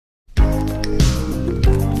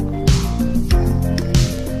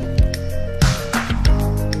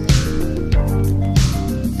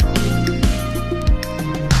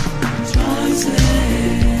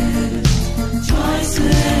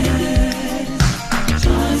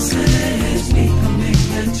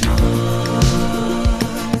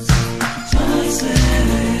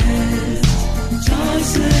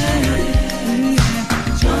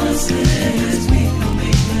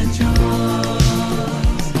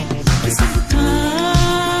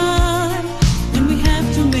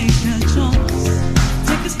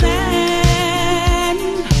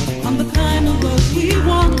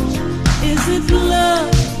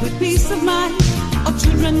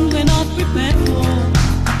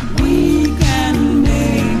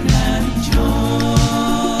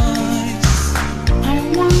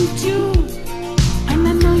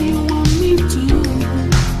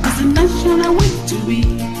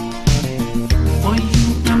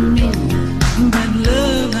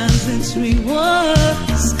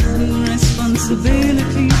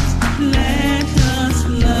possibilities. Let us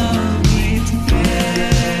love with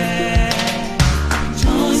care.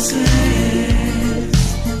 Choices,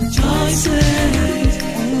 choices,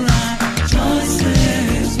 alright,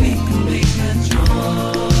 choices. We can make a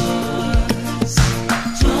choice.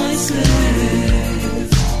 Choices,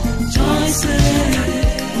 choices,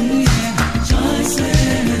 oh yeah,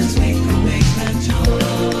 choices. We can make a choice.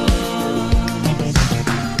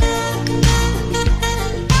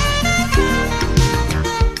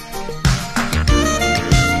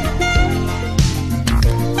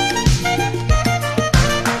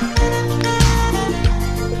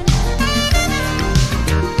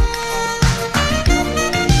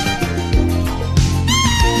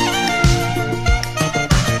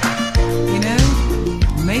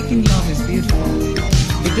 Making love is beautiful,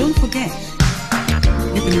 but don't forget,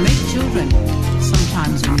 you can make children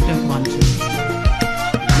sometimes when you don't want to.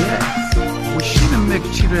 Yes, we shouldn't make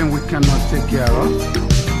children we cannot take care of.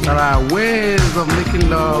 There are ways of making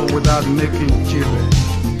love without making children.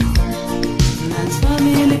 That's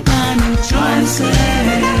family planning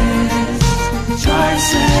choices.